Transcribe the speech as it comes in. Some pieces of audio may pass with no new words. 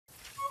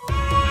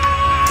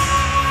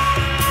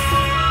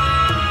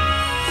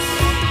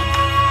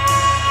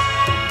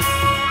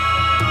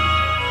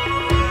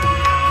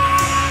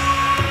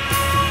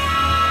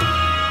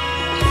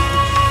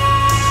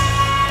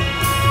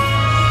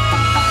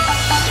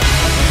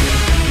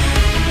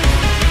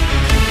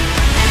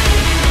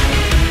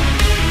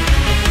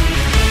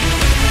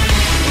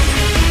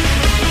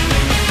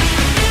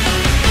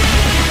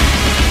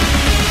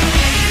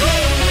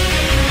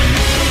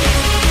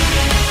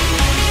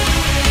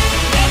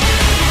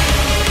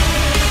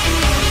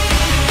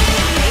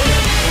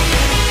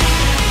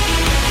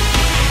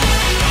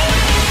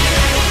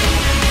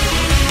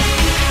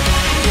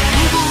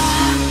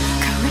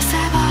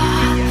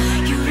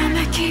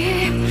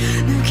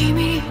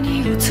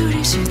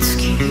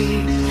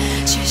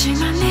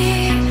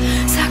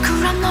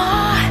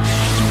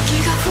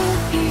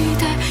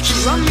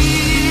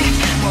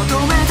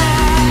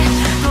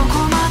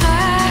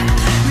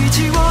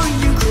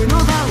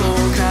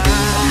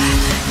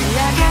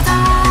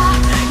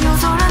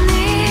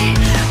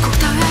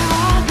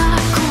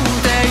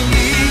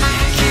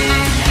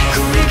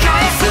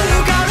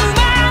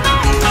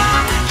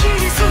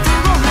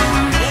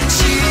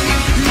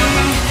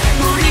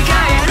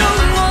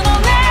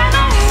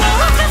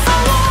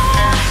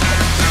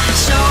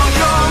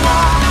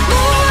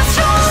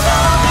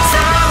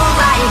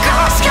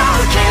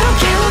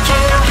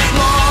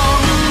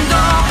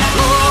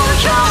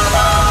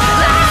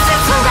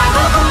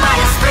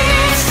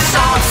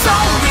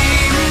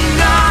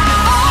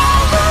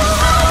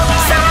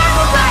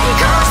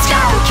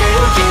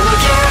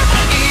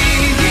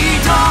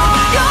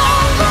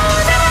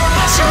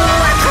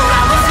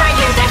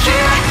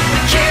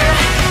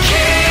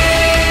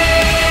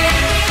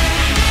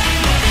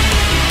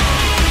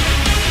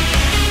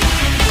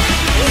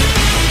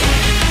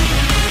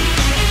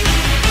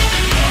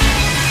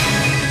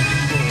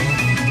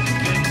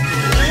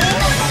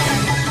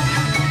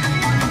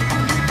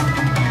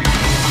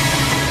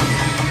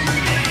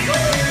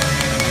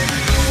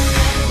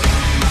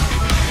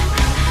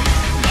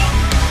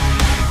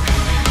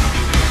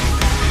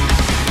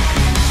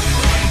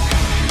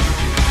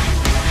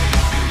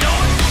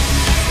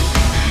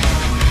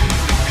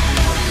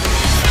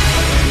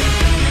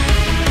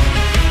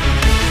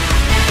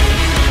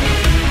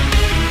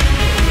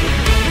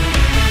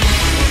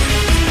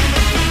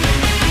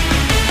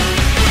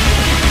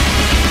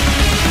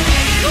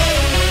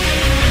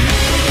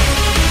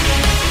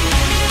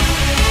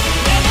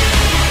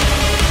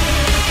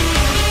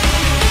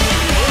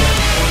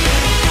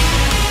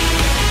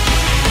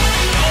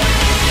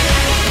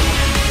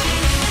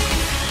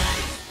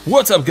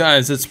What's up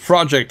guys, it's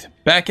Project,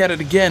 back at it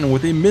again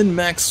with a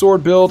min-max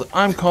sword build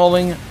I'm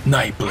calling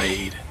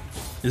Nightblade.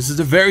 This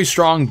is a very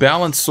strong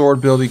balanced sword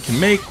build you can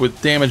make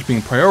with damage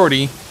being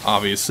priority,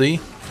 obviously,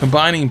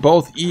 combining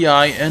both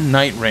EI and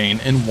Night Rain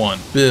in one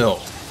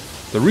build.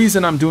 The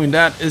reason I'm doing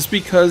that is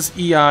because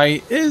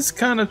EI is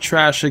kinda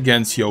trash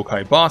against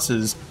yokai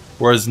bosses,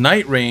 whereas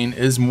Night Rain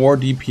is more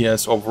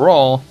DPS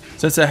overall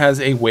since it has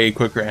a way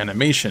quicker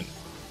animation.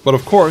 But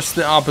of course,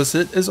 the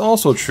opposite is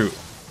also true.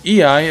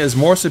 EI is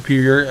more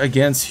superior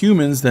against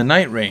humans than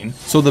Night Rain,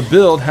 so the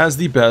build has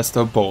the best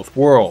of both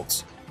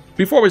worlds.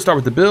 Before we start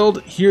with the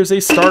build, here's a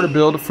starter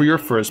build for your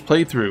first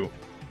playthrough.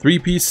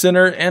 3-piece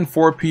Sinner and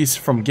 4-piece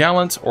from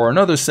Gallant or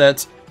another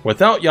set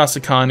without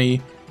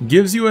Yasukani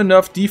gives you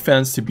enough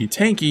defense to be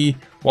tanky,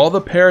 while the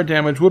para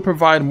damage would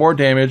provide more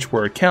damage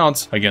where it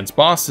counts against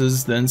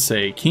bosses than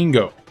say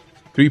Kingo.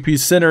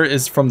 3-piece Sinner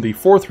is from the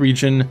 4th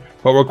region,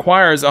 but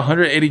requires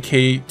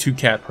 180k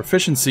 2-cat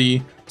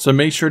proficiency, so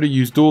make sure to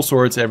use dual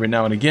swords every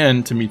now and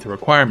again to meet the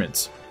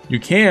requirements. You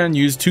can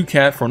use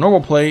 2-cat for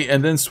normal play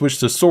and then switch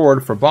to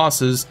sword for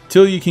bosses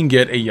till you can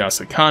get a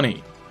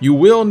Yasukani. You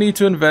will need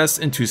to invest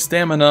into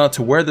stamina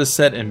to wear the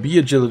set and be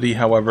agility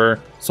however,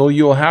 so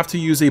you'll have to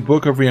use a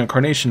Book of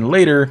Reincarnation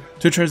later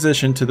to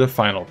transition to the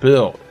final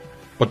build.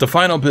 But the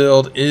final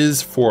build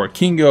is for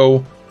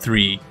Kingo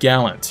 3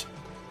 Gallant.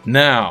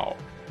 Now,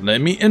 let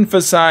me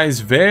emphasize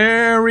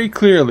very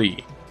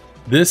clearly,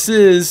 this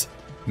is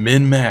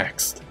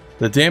min-maxed.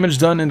 The damage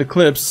done in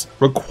Eclipse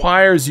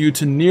requires you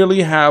to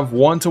nearly have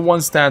 1-to-1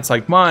 stats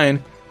like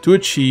mine to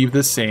achieve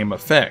the same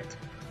effect.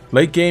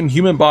 Late game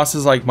human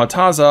bosses like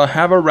Mataza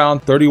have around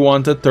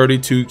 31 to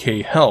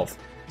 32k health,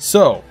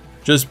 so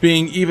just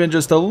being even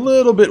just a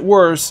little bit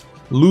worse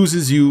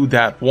loses you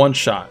that one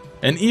shot,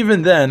 and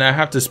even then I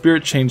have to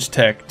spirit change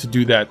tech to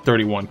do that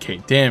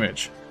 31k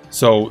damage.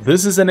 So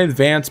this is an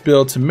advanced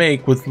build to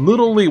make with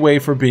little leeway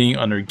for being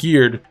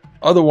under-geared,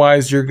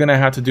 otherwise you're gonna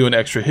have to do an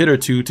extra hit or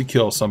two to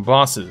kill some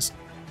bosses.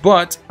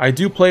 But I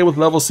do play with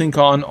level sync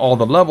on all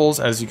the levels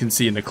as you can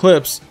see in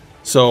Eclipse,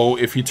 so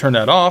if you turn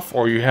that off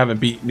or you haven't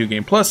beat New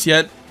Game Plus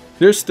yet,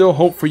 there's still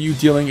hope for you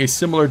dealing a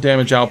similar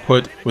damage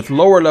output with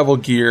lower level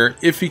gear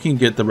if you can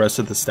get the rest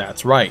of the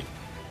stats right.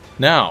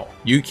 Now,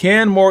 you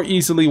can more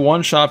easily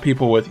one-shot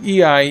people with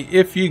EI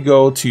if you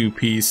go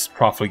 2-piece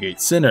Profligate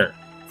Sinner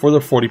for the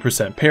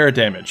 40% para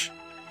damage.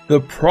 The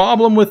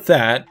problem with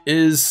that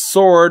is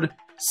sword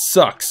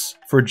sucks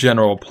for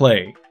general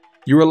play.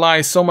 You rely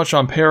so much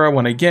on para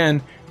when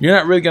again, you're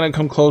not really going to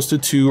come close to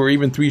 2 or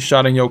even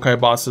 3-shotting yokai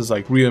bosses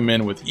like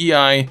Ryomin with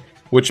EI,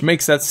 which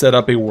makes that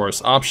setup a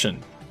worse option.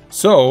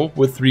 So,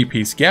 with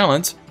 3-piece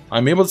Gallant,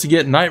 I'm able to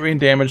get Night Rain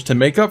damage to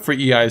make up for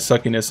EI's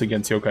suckiness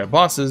against yokai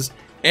bosses,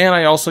 and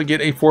I also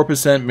get a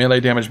 4%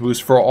 melee damage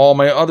boost for all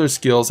my other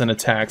skills and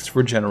attacks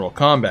for general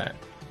combat.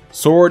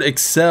 Sword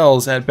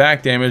excels at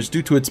back damage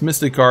due to its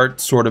mystic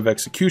art, Sword of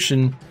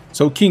Execution,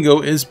 so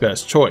Kingo is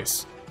best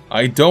choice.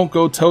 I don't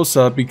go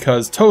Tosa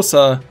because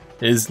Tosa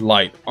is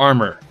light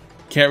armor.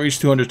 Can't reach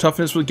 200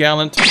 toughness with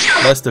Gallant,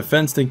 less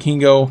defense than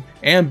Kingo,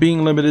 and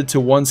being limited to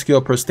 1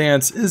 skill per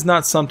stance is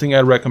not something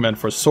I'd recommend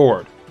for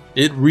sword.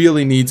 It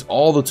really needs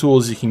all the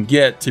tools you can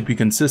get to be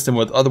consistent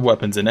with other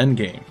weapons in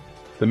endgame.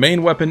 The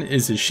main weapon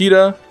is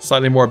Ishida,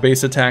 slightly more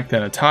base attack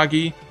than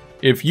Atagi.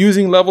 If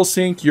using level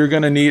sync, you're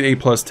gonna need a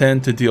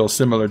 +10 to deal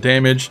similar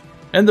damage,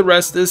 and the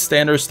rest is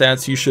standard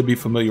stats you should be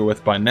familiar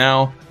with by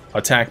now,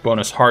 attack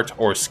bonus heart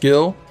or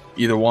skill,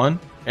 either one,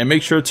 and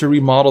make sure to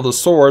remodel the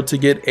sword to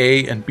get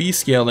A and B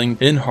scaling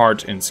in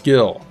heart and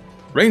skill.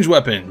 Range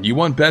weapon, you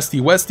want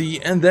Bestie Westie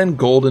and then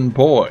Golden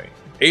Boy.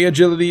 A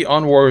agility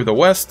on Warrior of the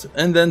West,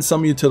 and then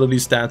some utility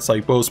stats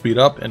like bow speed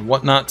up and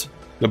whatnot.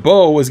 The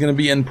bow is going to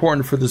be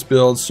important for this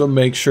build, so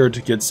make sure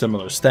to get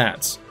similar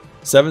stats.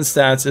 7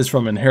 stats is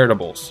from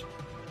Inheritables.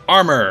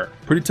 Armor,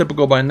 pretty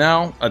typical by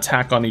now,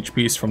 attack on each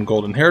piece from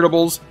Gold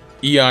Inheritables,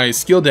 EI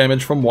skill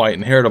damage from White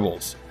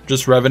Inheritables,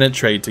 just Revenant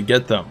trade to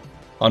get them.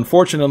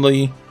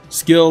 Unfortunately,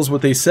 skills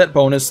with a set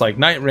bonus like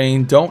Night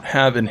Rain don't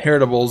have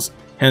Inheritables,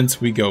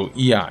 hence we go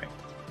EI.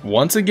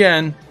 Once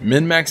again,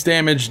 min-max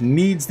damage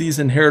needs these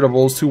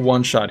Inheritables to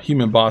one-shot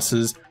human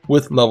bosses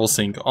with level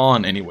sync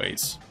on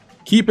anyways.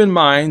 Keep in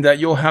mind that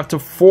you'll have to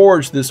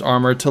forge this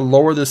armor to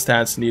lower the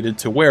stats needed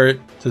to wear it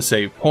to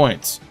save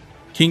points.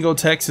 Kingo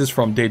Tex is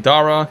from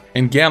Deidara,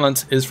 and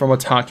Gallant is from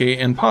Atake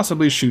and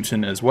possibly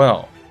Shuten as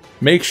well.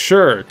 Make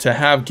sure to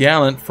have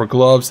Gallant for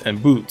gloves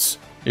and boots.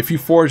 If you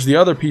forge the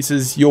other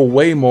pieces, you'll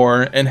weigh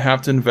more and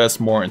have to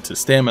invest more into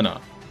stamina.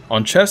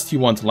 On chest, you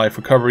want life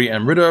recovery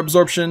and Ritter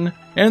absorption,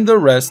 and the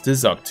rest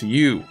is up to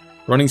you.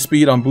 Running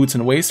speed on boots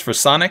and waist for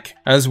Sonic,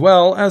 as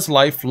well as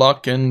life,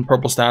 luck, and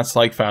purple stats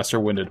like faster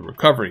winded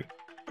recovery.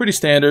 Pretty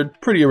standard,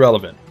 pretty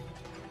irrelevant.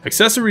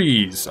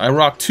 Accessories, I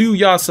rock 2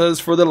 Yasas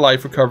for the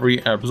life recovery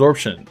and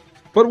absorption.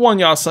 But 1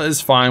 Yasa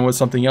is fine with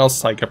something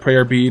else like a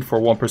prayer bead for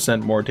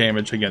 1% more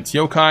damage against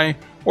yokai,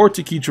 or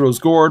Takichiro's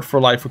gourd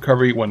for life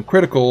recovery when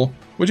critical,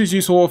 which is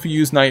useful if you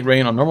use Night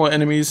Rain on normal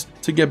enemies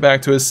to get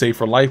back to a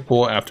safer life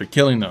pool after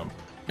killing them.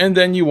 And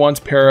then you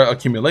want para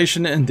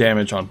accumulation and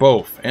damage on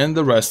both, and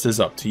the rest is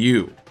up to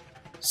you.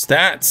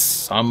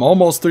 Stats, I'm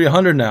almost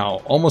 300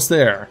 now, almost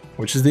there,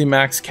 which is the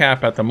max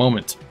cap at the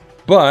moment.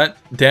 But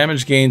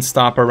damage gains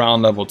stop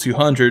around level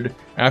 200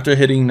 after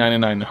hitting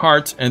 99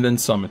 heart and then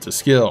summon to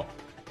skill.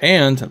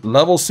 And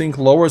level sync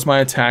lowers my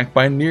attack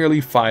by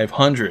nearly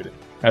 500.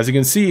 As you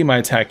can see, my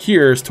attack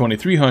here is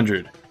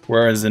 2300,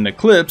 whereas in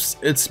Eclipse,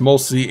 it's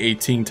mostly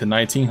 18 to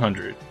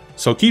 1900.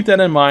 So keep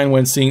that in mind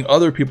when seeing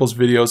other people's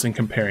videos and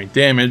comparing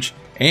damage,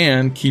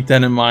 and keep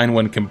that in mind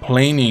when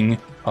complaining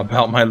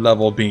about my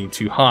level being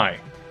too high.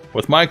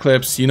 With my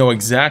clips, you know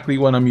exactly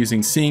when I'm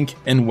using sync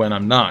and when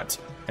I'm not,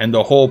 and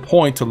the whole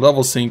point to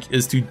level sync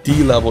is to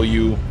de-level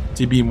you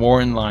to be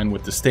more in line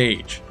with the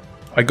stage.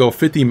 I go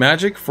 50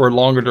 magic for a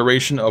longer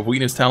duration of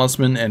weakness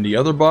talisman and the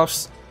other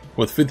buffs.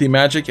 With 50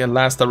 magic, it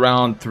lasts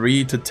around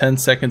 3 to 10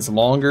 seconds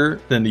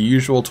longer than the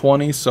usual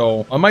 20,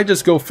 so I might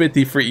just go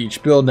 50 for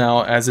each build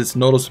now, as it's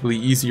noticeably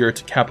easier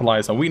to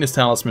capitalize on weakness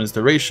talisman's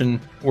duration,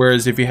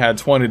 whereas if you had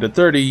 20 to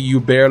 30, you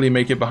barely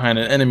make it behind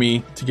an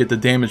enemy to get the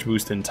damage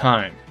boost in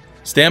time.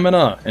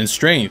 Stamina and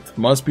strength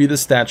must be the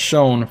stats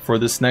shown for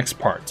this next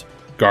part,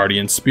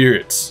 Guardian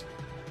Spirits.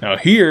 Now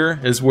here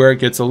is where it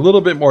gets a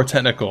little bit more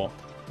technical.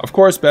 Of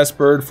course, best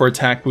bird for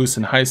attack boost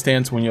and high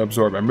stance when you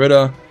absorb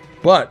Amrita,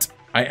 but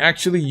I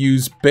actually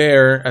use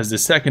Bear as the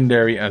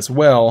secondary as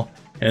well,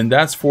 and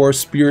that's for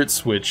Spirit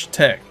Switch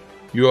tech.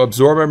 You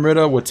absorb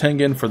Amrita with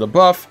Tengen for the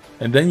buff,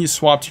 and then you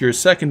swap to your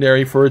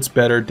secondary for its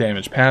better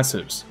damage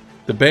passives.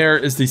 The Bear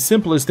is the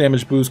simplest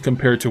damage boost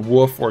compared to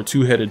Wolf or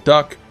Two-Headed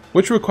Duck,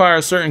 which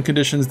require certain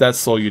conditions that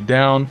slow you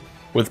down.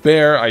 With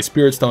Bear, I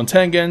Spirit Stone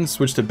Tengen,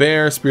 switch to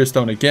Bear, Spirit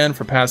Stone again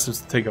for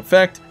passives to take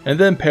effect, and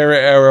then Para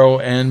Arrow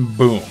and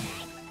boom.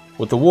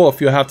 With the Wolf,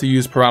 you'll have to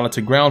use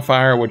Paralytic Ground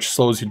Fire, which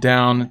slows you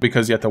down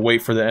because you have to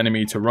wait for the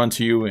enemy to run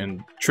to you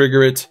and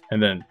trigger it,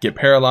 and then get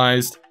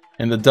paralyzed.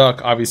 And the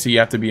Duck, obviously you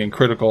have to be in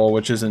critical,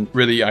 which isn't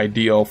really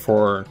ideal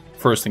for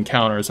first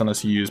encounters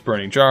unless you use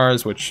Burning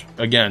Jars, which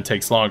again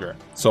takes longer.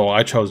 So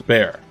I chose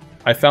Bear.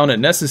 I found it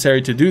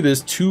necessary to do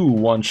this to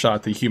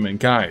one-shot the human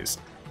guys.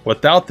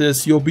 Without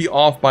this, you'll be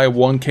off by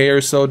 1k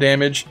or so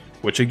damage,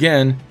 which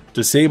again,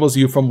 disables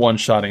you from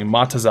one-shotting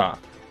Mataza.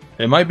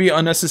 It might be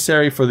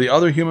unnecessary for the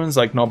other humans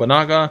like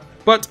Nobunaga,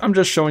 but I'm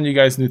just showing you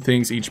guys new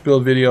things each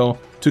build video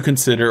to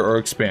consider or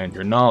expand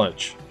your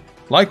knowledge.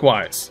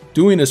 Likewise,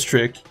 doing this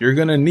trick, you're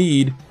gonna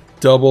need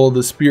double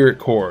the spirit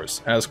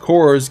cores, as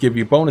cores give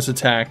you bonus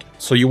attack,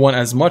 so you want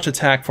as much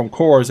attack from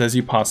cores as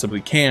you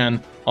possibly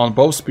can on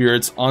both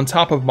spirits on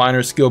top of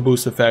minor skill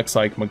boost effects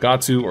like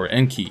Magatsu or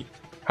Enki.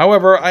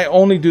 However, I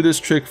only do this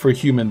trick for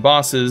human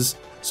bosses,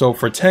 so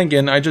for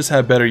Tengen, I just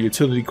have better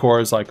utility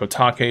cores like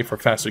Otake for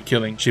faster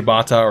killing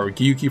Shibata or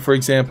Gyuki for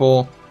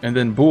example, and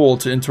then Bull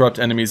to interrupt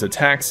enemies'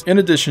 attacks in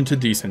addition to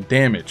decent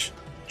damage.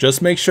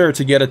 Just make sure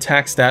to get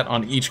attack stat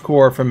on each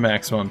core for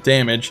maximum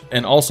damage,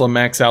 and also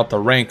max out the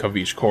rank of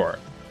each core.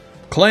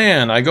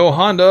 Clan, I go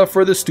Honda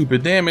for the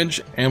stupid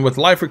damage, and with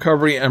life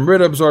recovery and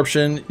Amrita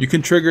absorption, you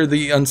can trigger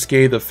the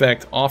unscathed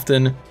effect,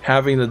 often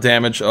having the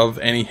damage of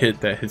any hit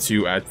that hits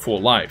you at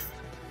full life.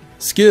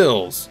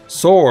 Skills,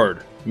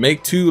 Sword.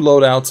 Make 2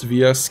 loadouts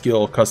via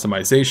skill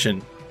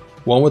customization,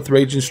 one with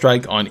Raging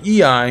Strike on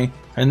EI,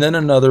 and then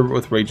another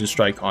with Raging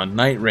Strike on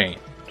Night Rain.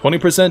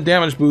 20%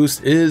 damage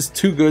boost is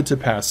too good to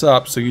pass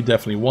up, so you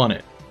definitely want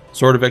it.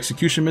 Sword of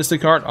Execution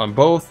Mystic Heart on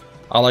both.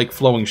 I like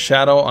Flowing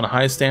Shadow on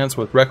high stance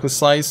with Reckless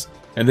Slice,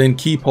 and then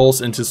Key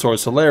Pulse into Sword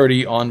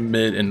Celerity on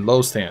mid and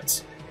low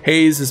stance.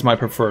 Haze is my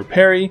preferred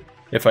parry,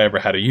 if I ever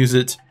had to use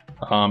it.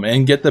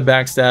 And get the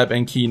backstab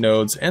and key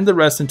nodes and the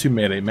rest into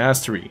melee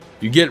mastery.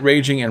 You get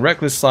Raging and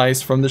Reckless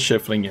Slice from the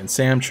Shifling and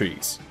Sam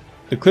trees.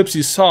 The clips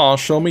you saw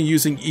show me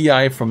using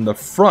EI from the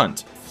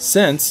front,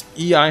 since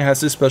EI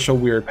has this special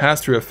weird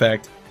pass-through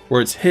effect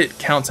where its hit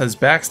counts as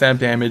backstab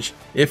damage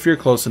if you're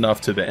close enough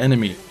to the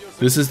enemy.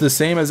 This is the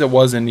same as it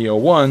was in Nioh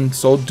 1,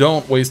 so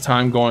don't waste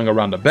time going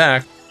around the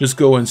back, just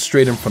go in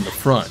straight in from the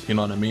front, you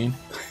know what I mean?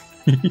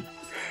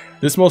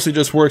 This mostly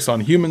just works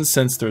on humans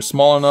since they're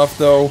small enough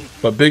though,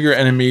 but bigger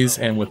enemies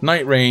and with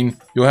Night Rain,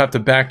 you'll have to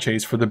back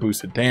chase for the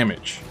boosted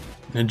damage.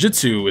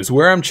 Ninjutsu is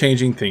where I'm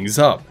changing things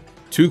up.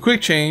 2 quick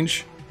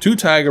change, 2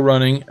 tiger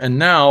running, and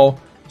now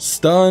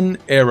stun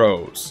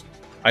arrows.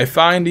 I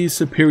find these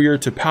superior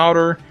to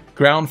powder,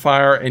 ground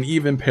fire, and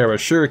even para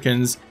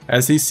shurikens,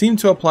 as they seem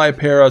to apply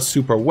para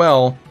super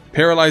well,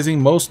 paralyzing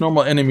most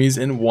normal enemies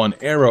in 1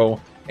 arrow,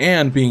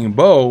 and being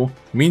bow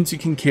means you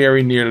can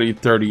carry nearly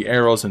 30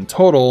 arrows in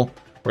total,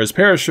 whereas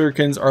para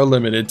shurikens are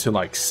limited to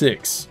like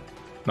 6.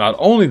 Not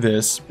only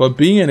this, but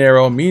being an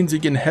arrow means you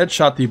can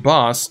headshot the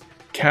boss,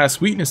 cast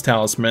weakness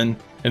talisman,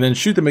 and then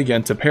shoot them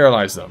again to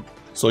paralyze them,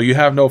 so you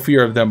have no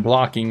fear of them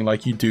blocking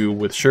like you do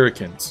with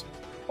shurikens.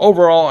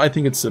 Overall, I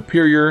think it's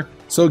superior,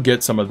 so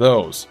get some of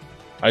those.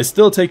 I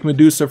still take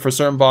Medusa for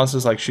certain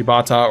bosses like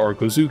Shibata or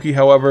Gozuki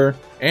however,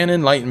 and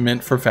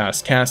Enlightenment for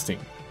fast casting.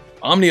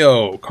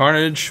 Omnio,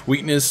 Carnage,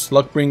 Weakness,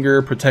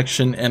 Luckbringer,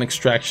 Protection, and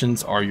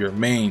Extractions are your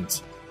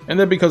mains. And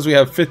then because we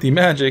have 50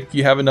 magic,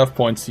 you have enough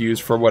points to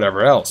use for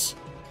whatever else.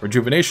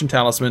 Rejuvenation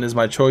Talisman is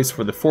my choice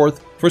for the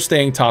 4th for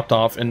staying topped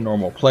off in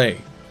normal play.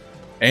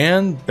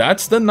 And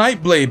that's the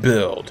Nightblade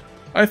build.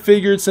 I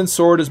figured since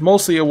Sword is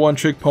mostly a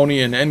one-trick pony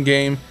in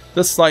endgame,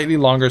 the slightly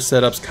longer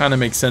setups kinda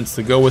make sense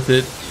to go with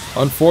it.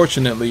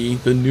 Unfortunately,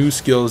 the new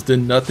skills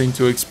did nothing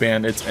to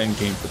expand its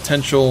endgame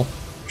potential.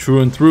 True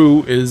and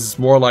Through is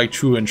more like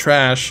True and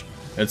Trash.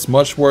 It's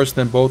much worse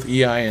than both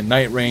EI and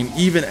Night Rain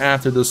even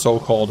after the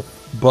so-called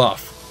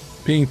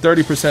buff, being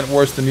 30%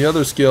 worse than the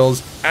other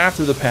skills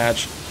after the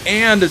patch,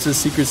 and it's a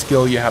secret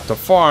skill you have to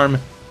farm,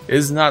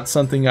 is not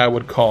something I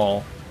would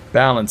call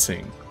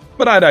balancing.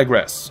 But I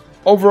digress.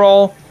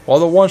 Overall, while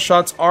the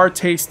one-shots are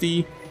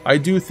tasty, I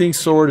do think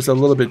Sword is a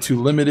little bit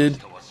too limited.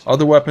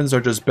 Other weapons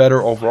are just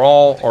better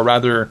overall, or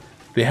rather,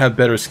 they have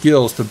better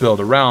skills to build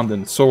around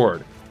than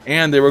Sword,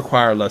 and they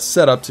require less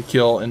setup to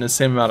kill in the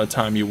same amount of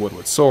time you would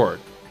with Sword.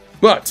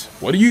 But,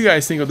 what do you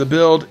guys think of the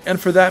build, and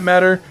for that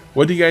matter,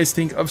 what do you guys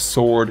think of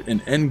Sword in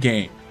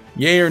endgame?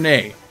 Yay or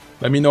nay?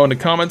 Let me know in the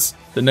comments.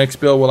 The next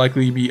build will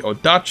likely be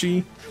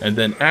Odachi, and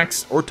then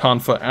Axe or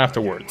Tonfa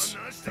afterwards.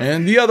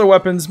 And the other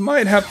weapons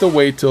might have to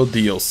wait till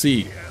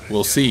DLC.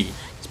 We'll see.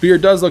 Spear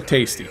does look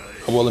tasty,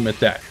 I will admit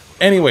that.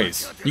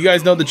 Anyways, you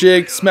guys know the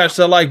jig. Smash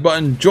that like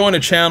button, join the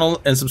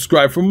channel, and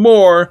subscribe for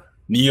more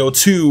Nioh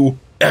 2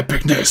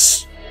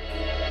 epicness.